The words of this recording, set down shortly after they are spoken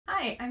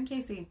Hi, I'm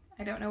Casey.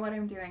 I don't know what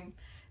I'm doing.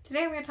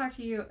 Today I'm going to talk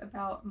to you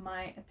about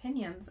my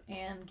opinions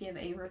and give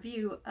a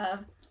review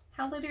of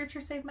How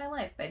Literature Saved My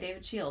Life by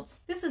David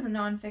Shields. This is a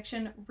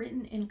nonfiction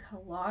written in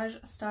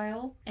collage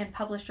style and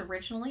published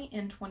originally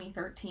in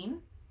 2013.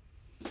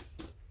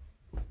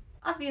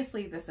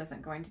 Obviously, this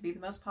isn't going to be the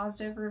most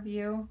positive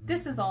review.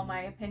 This is all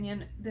my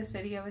opinion. This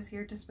video is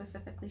here to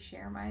specifically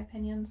share my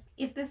opinions.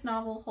 If this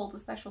novel holds a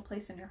special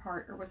place in your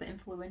heart or was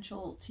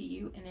influential to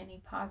you in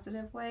any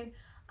positive way,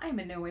 I am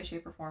in no way,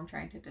 shape, or form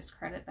trying to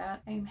discredit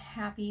that. I am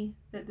happy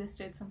that this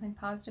did something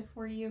positive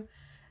for you.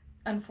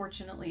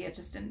 Unfortunately, it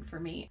just didn't for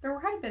me. There were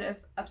quite a bit of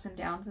ups and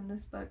downs in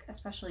this book,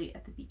 especially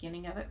at the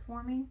beginning of it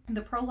for me.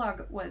 The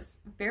prologue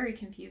was very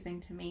confusing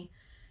to me.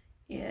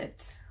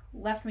 It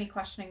left me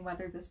questioning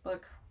whether this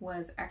book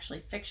was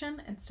actually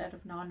fiction instead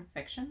of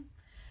nonfiction.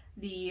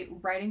 The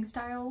writing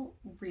style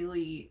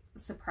really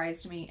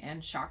surprised me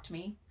and shocked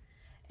me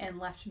and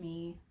left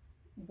me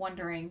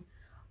wondering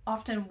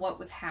often what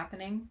was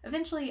happening.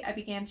 Eventually, I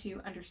began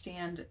to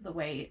understand the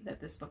way that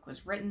this book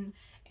was written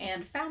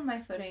and found my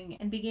footing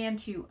and began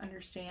to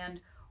understand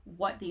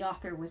what the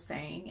author was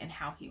saying and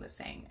how he was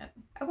saying it.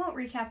 I won't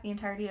recap the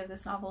entirety of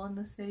this novel in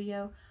this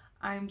video.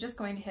 I'm just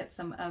going to hit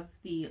some of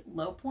the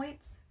low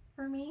points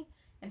for me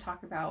and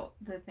talk about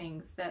the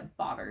things that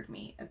bothered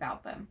me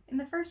about them. In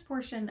the first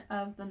portion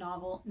of the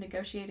novel,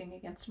 Negotiating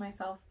Against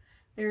Myself,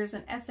 there's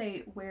an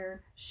essay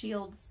where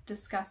Shields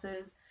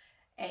discusses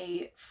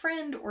a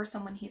friend or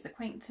someone he's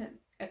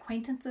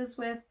acquaintances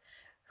with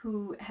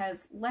who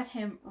has let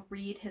him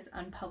read his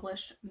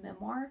unpublished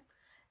memoir.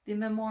 The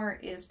memoir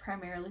is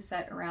primarily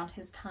set around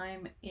his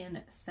time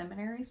in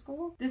seminary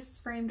school. This is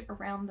framed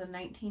around the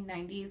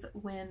 1990s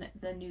when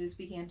the news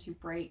began to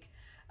break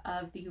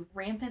of the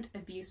rampant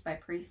abuse by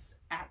priests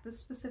at the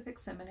specific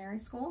seminary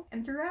school.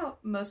 And throughout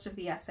most of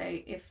the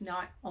essay, if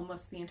not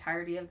almost the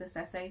entirety of this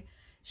essay,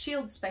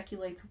 Shields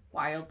speculates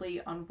wildly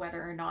on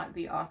whether or not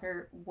the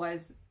author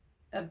was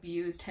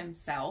abused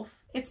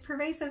himself. It's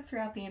pervasive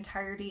throughout the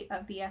entirety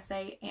of the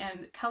essay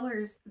and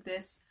colors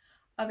this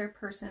other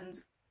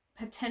person's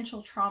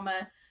potential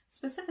trauma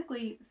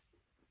specifically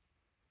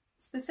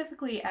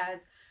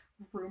as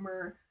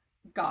rumor,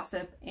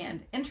 gossip,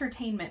 and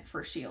entertainment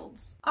for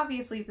Shields.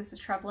 Obviously, this is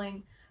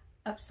troubling,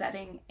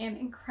 upsetting, and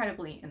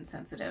incredibly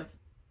insensitive.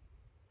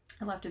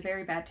 It left a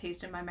very bad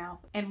taste in my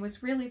mouth and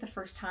was really the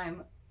first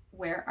time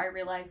where I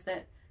realized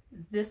that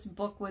this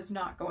book was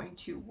not going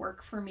to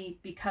work for me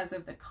because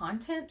of the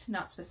content,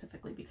 not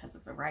specifically because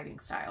of the writing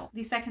style.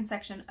 The second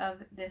section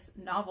of this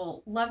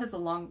novel, Love is a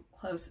Long,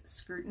 Close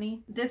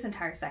Scrutiny, this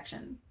entire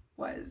section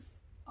was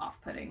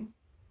off-putting.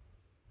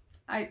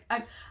 I'm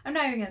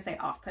not even going to say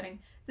off-putting.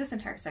 This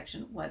entire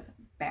section was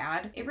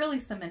bad. It really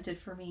cemented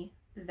for me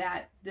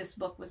that this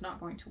book was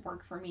not going to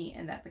work for me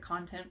and that the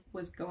content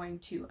was going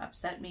to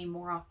upset me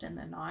more often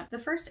than not. The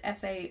first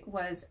essay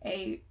was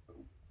a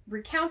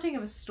recounting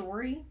of a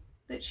story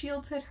that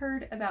Shields had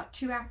heard about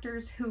two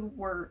actors who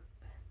were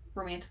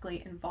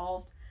romantically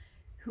involved,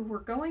 who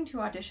were going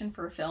to audition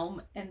for a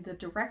film, and the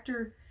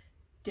director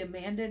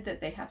demanded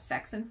that they have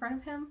sex in front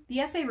of him. The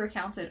essay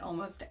recounts it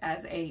almost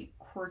as a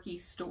quirky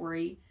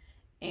story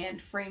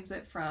and frames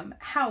it from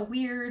how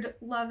weird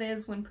love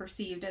is when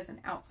perceived as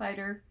an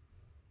outsider.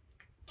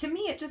 To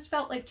me, it just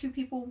felt like two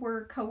people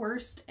were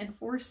coerced and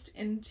forced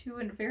into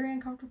a very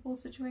uncomfortable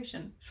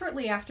situation.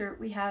 Shortly after,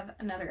 we have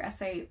another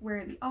essay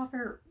where the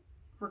author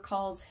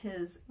recalls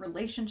his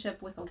relationship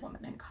with a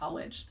woman in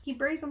college. He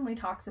brazenly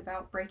talks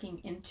about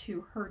breaking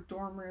into her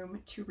dorm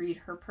room to read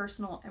her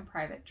personal and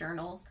private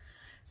journals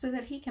so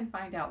that he can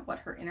find out what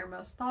her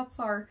innermost thoughts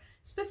are,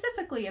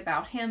 specifically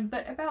about him,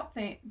 but about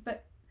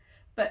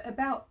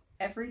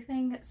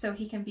everything, so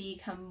he can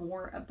become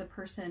more of the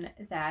person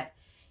that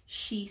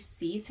she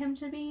sees him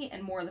to be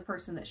and more the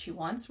person that she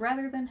wants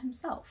rather than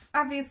himself.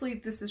 Obviously,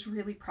 this is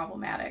really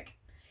problematic.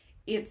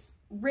 It's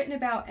written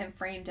about and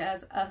framed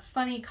as a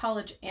funny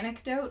college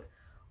anecdote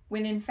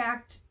when in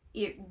fact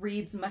it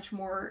reads much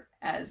more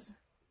as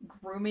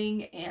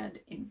grooming and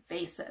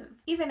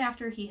invasive. Even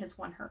after he has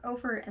won her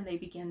over and they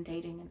begin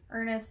dating in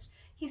earnest,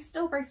 he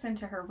still breaks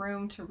into her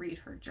room to read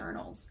her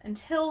journals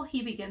until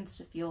he begins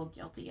to feel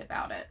guilty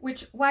about it.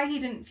 Which, why he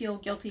didn't feel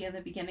guilty in the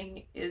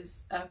beginning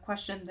is a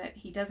question that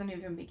he doesn't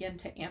even begin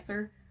to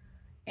answer,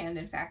 and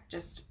in fact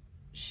just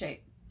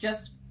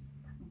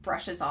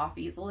brushes off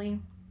easily.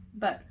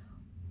 But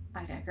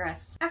I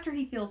digress. After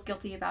he feels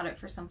guilty about it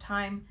for some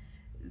time,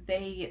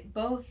 they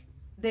both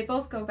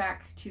go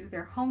back to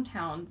their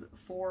hometowns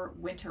for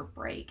winter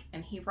break,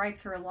 and he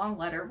writes her a long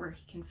letter where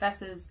he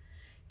confesses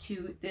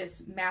to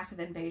this massive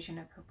invasion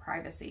of her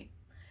privacy.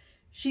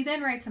 She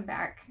then writes him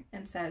back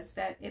and says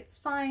that it's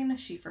fine,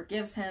 she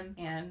forgives him,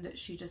 and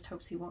she just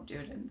hopes he won't do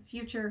it in the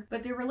future.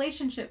 But their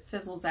relationship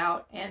fizzles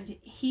out, and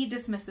he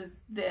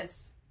dismisses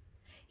this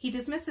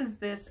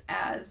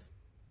as,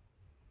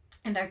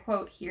 and I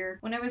quote here,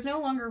 "When I was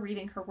no longer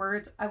reading her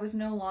words, I was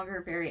no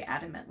longer very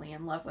adamantly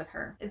in love with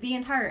her." The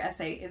entire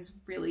essay is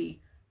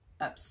really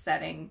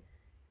upsetting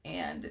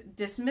and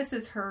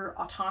dismisses her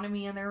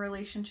autonomy in their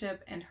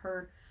relationship and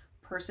her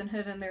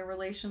personhood in their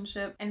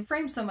relationship, and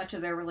framed so much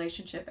of their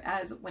relationship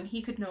as when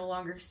he could no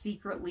longer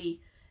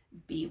secretly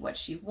be what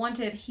she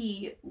wanted,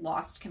 he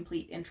lost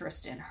complete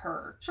interest in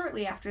her.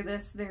 Shortly after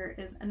this, there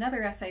is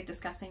another essay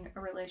discussing a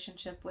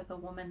relationship with a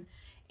woman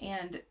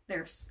and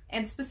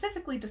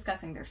specifically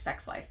discussing their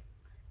sex life.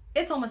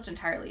 It's almost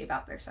entirely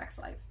about their sex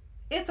life.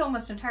 It's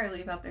almost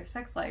entirely about their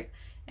sex life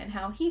and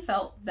how he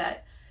felt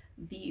that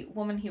the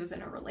woman he was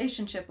in a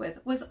relationship with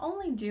was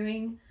only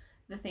doing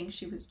the things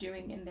she was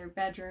doing in their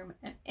bedroom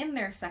and in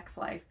their sex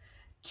life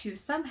to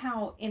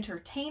somehow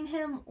entertain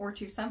him or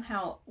to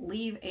somehow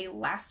leave a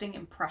lasting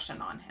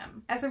impression on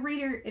him. As a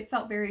reader, it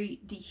felt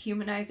very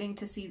dehumanizing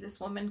to see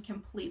this woman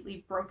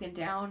completely broken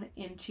down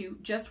into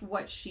just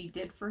what she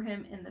did for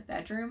him in the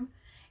bedroom,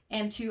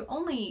 and to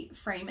only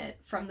frame it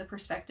from the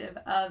perspective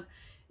of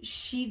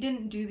she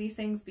didn't do these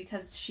things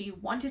because she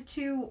wanted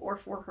to or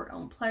for her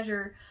own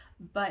pleasure,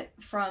 but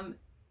from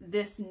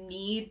this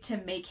need to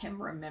make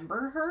him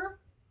remember her,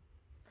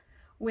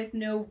 with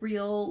no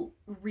real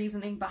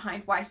reasoning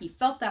behind why he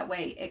felt that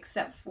way,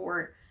 except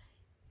for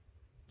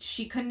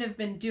she couldn't have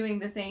been doing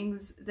the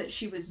things that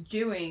she was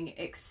doing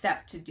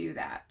except to do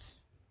that.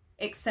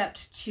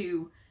 Except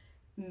to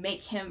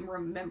make him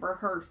remember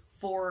her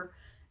for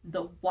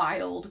the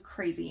wild,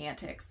 crazy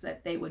antics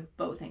that they would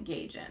both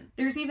engage in.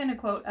 There's even a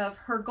quote of,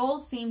 "Her goal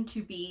seemed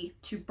to be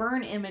to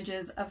burn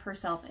images of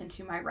herself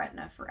into my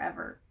retina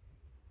forever."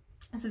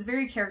 This is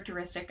very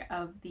characteristic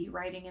of the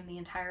writing in the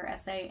entire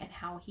essay and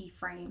how he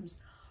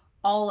frames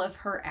all of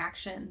her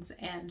actions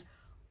and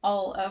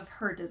all of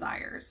her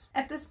desires.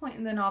 At this point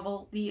in the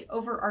novel, the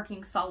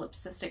overarching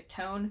solipsistic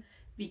tone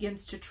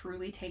begins to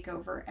truly take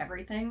over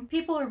everything.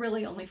 People are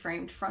really only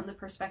framed from the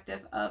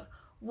perspective of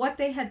what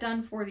they had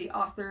done for the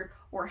author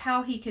or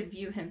how he could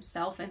view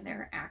himself in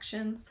their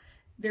actions.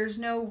 There's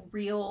no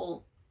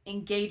real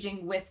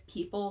engaging with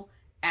people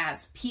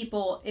as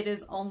people. It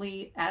is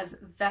only as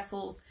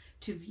vessels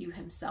to view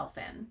himself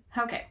in.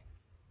 Okay.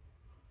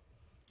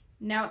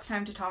 Now it's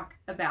time to talk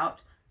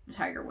about the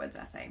Tiger Woods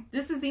essay.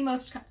 This is the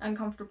most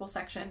uncomfortable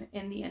section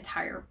in the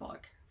entire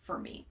book for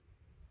me.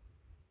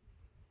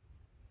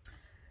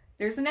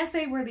 There's an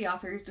essay where the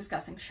author is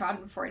discussing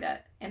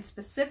schadenfreude, and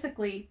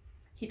specifically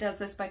he does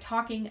this by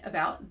talking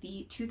about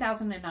the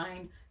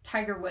 2009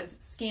 Tiger Woods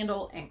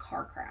scandal and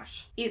car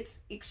crash.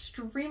 It's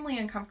extremely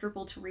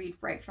uncomfortable to read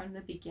right from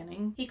the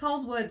beginning. He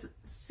calls Woods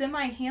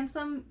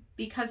semi-handsome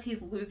because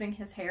he's losing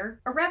his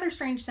hair, a rather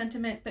strange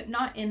sentiment, but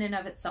not in and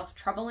of itself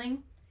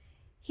troubling.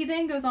 He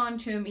then goes on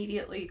to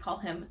immediately call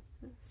him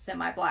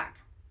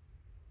semi-black.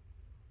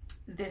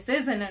 This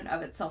is in and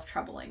of itself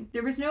troubling.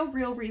 There was no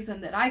real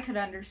reason that I could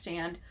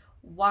understand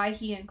why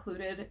he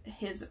included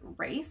his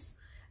race,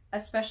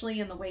 especially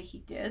in the way he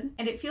did.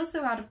 And it feels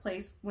so out of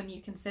place when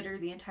you consider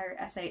the entire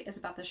essay is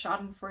about the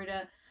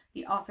schadenfreude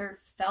the author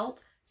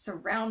felt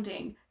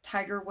surrounding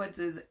Tiger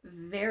Woods'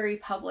 very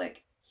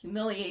public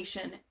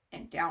humiliation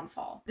and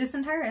downfall. This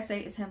entire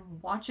essay is him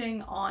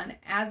watching on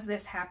as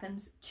this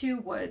happens to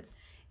Woods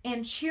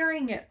and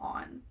cheering it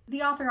on.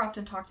 The author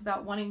often talked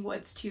about wanting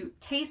Woods to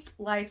taste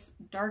life's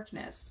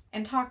darkness,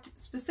 and talked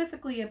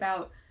specifically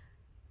about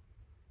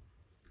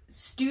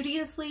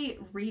studiously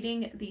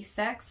reading the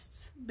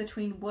sexts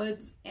between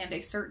Woods and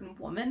a certain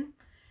woman.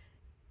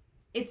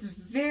 It's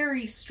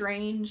very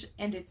strange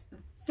and it's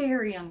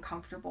very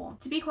uncomfortable.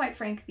 To be quite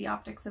frank, the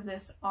optics of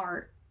this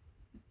are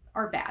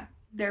bad.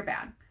 They're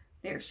bad.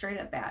 They're straight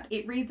up bad.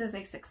 It reads as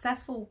a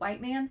successful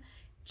white man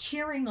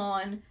cheering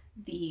on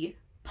the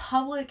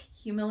public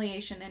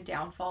humiliation and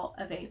downfall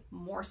of a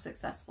more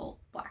successful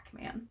black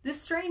man.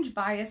 This strange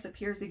bias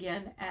appears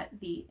again at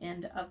the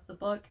end of the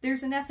book.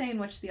 There's an essay in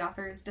which the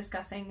author is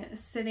discussing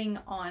sitting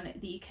on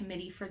the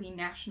committee for the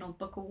National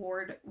Book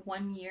Award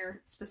one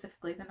year,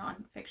 specifically the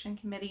nonfiction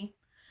committee,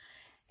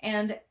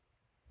 and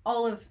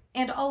all of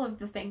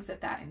the things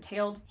that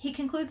entailed. He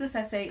concludes this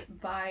essay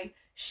by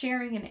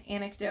sharing an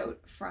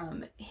anecdote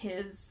from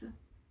his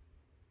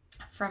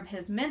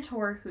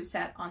mentor who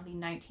sat on the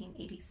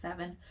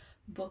 1987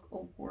 Book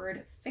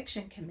Award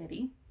Fiction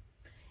Committee,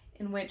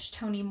 in which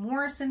Toni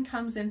Morrison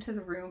comes into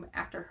the room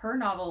after her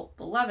novel,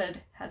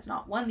 Beloved, has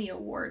not won the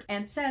award,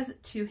 and says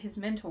to his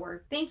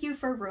mentor, "Thank you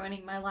for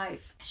ruining my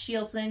life."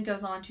 Shields then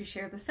goes on to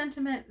share the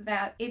sentiment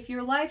that if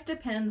your life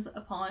depends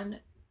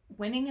upon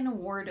winning an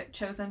award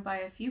chosen by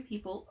a few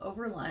people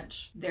over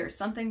lunch, there's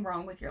something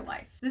wrong with your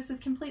life. This is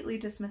completely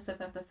dismissive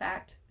of the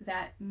fact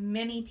that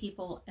many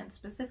people, and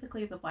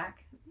specifically the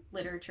Black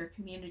literature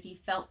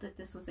community, felt that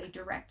this was a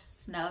direct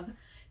snub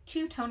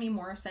to Toni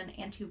Morrison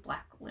and to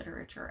Black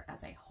literature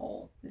as a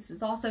whole. This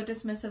is also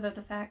dismissive of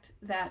the fact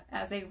that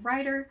as a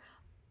writer,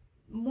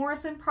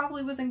 Morrison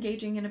probably was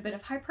engaging in a bit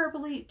of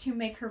hyperbole to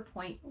make her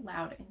point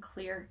loud and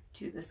clear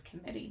to this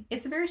committee.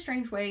 It's a very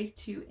strange way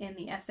to end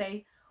the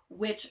essay,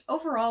 which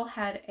overall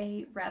had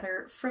a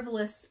rather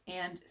frivolous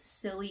and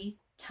silly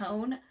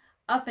tone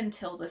up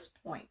until this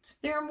point.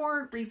 There are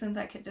more reasons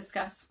I could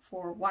discuss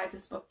for why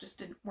this book just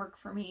didn't work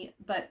for me,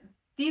 but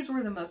these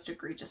were the most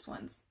egregious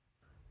ones.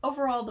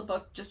 Overall, the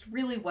book just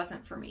really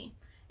wasn't for me,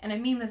 and I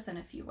mean this in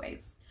a few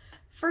ways.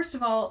 First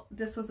of all,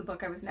 this was a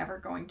book I was never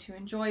going to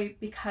enjoy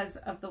because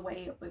of the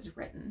way it was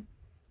written.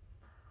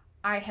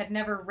 I had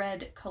never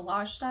read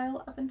collage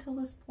style up until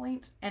this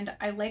point, and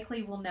I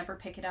likely will never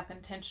pick it up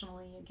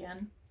intentionally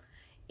again.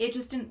 It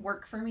just didn't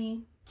work for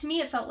me. To me,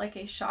 it felt like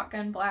a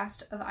shotgun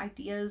blast of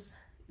ideas,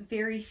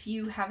 very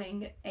few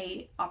having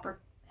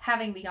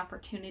the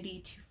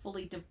opportunity to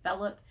fully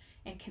develop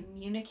and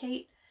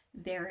communicate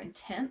their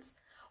intents,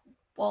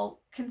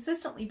 while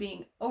consistently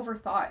being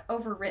overthought,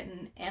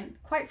 overwritten, and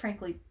quite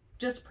frankly,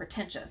 just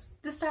pretentious.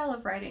 This style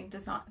of writing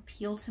does not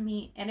appeal to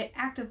me, and it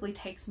actively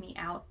takes me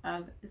out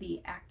of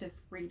the active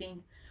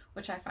reading,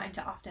 which I find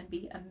to often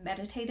be a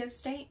meditative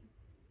state.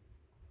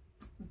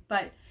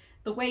 But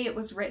the way it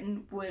was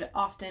written would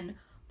often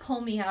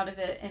pull me out of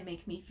it and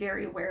make me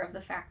very aware of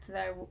the fact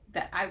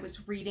that I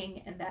was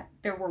reading and that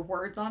there were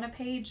words on a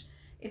page,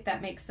 if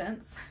that makes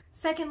sense.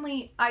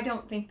 Secondly, I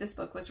don't think this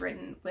book was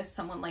written with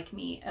someone like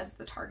me as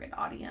the target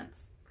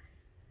audience.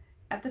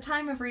 At the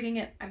time of reading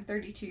it, I'm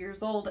 32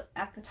 years old.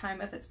 At the time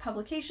of its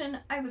publication,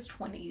 I was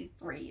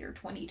 23 or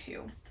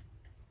 22.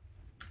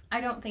 I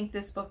don't think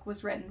this book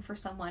was written for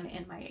someone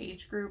in my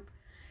age group.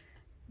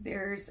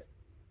 There's,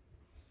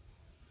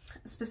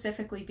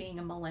 specifically being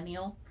a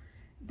millennial,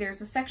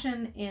 there's a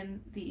section in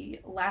the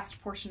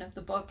last portion of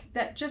the book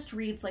that just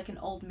reads like an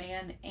old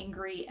man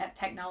angry at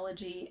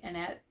technology and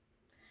at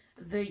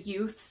the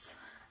youths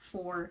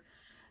for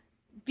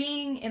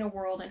being in a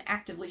world and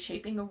actively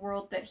shaping a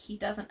world that he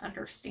doesn't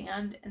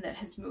understand and that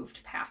has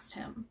moved past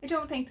him. I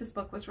don't think this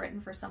book was written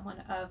for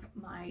someone of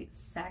my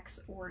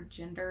sex or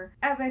gender.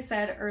 As I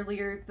said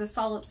earlier, the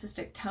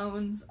solipsistic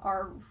tones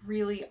are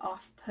really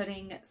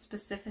off-putting,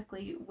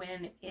 specifically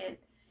when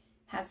it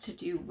has to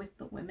do with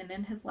the women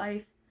in his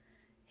life.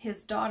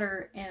 His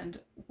daughter and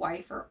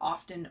wife are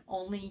often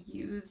only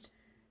used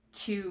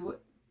to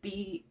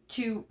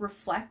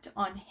reflect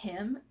on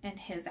him and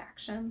his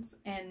actions,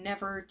 and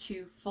never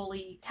to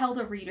fully tell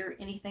the reader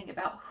anything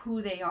about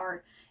who they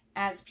are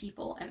as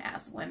people and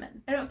as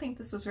women. I don't think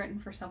this was written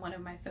for someone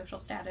of my social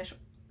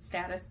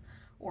status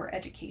or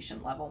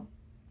education level.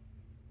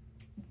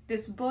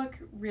 This book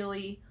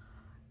really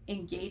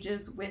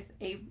engages with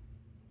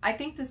I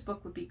think this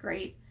book would be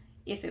great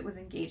if it was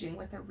engaging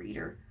with a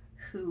reader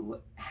who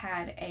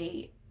had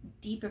a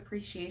deep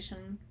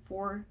appreciation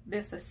for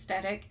this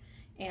aesthetic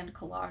and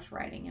collage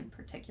writing in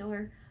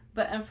particular,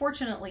 but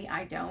unfortunately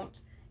I don't,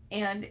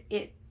 and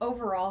it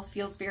overall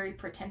feels very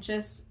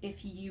pretentious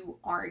if you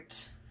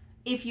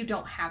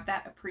don't have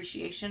that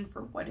appreciation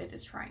for what it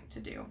is trying to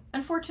do.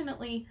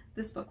 Unfortunately,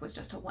 this book was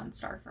just a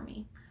 1-star for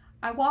me.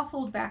 I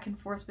waffled back and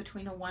forth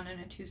between a 1 and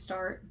a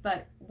 2-star,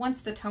 but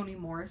once the Toni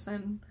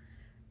Morrison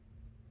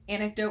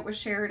anecdote was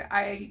shared,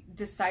 I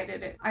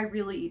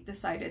really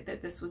decided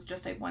that this was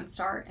just a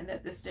 1-star and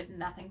that this did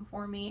nothing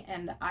for me,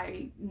 and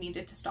I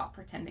needed to stop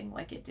pretending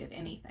like it did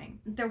anything.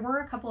 There were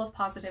a couple of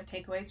positive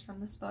takeaways from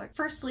this book.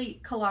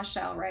 Firstly, collage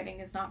style writing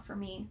is not for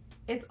me.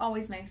 It's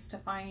always nice to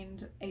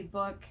find a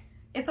book.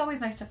 It's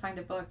always nice to find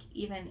a book,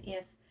 even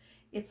if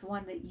it's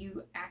one that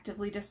you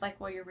actively dislike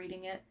while you're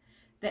reading it,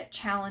 that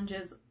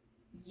challenges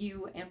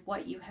you and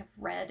what you have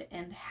read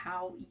and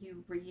how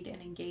you read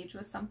and engage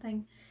with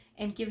something,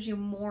 and gives you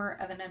more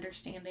of an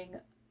understanding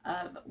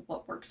of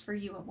what works for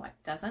you and what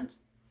doesn't.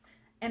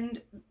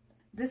 And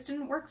this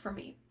didn't work for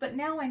me, but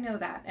now I know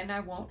that, and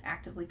I won't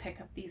actively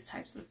pick up these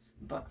types of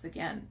books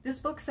again. This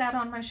book sat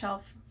on my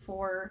shelf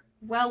for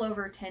well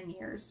over 10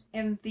 years,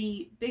 and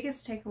the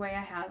biggest takeaway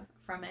I have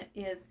from it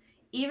is,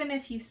 even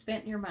if you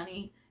spent your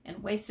money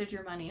and wasted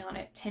your money on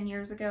it 10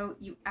 years ago,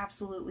 you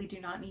absolutely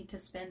do not need to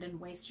spend and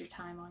waste your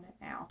time on it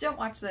now. Don't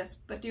watch this,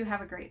 but do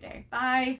have a great day. Bye!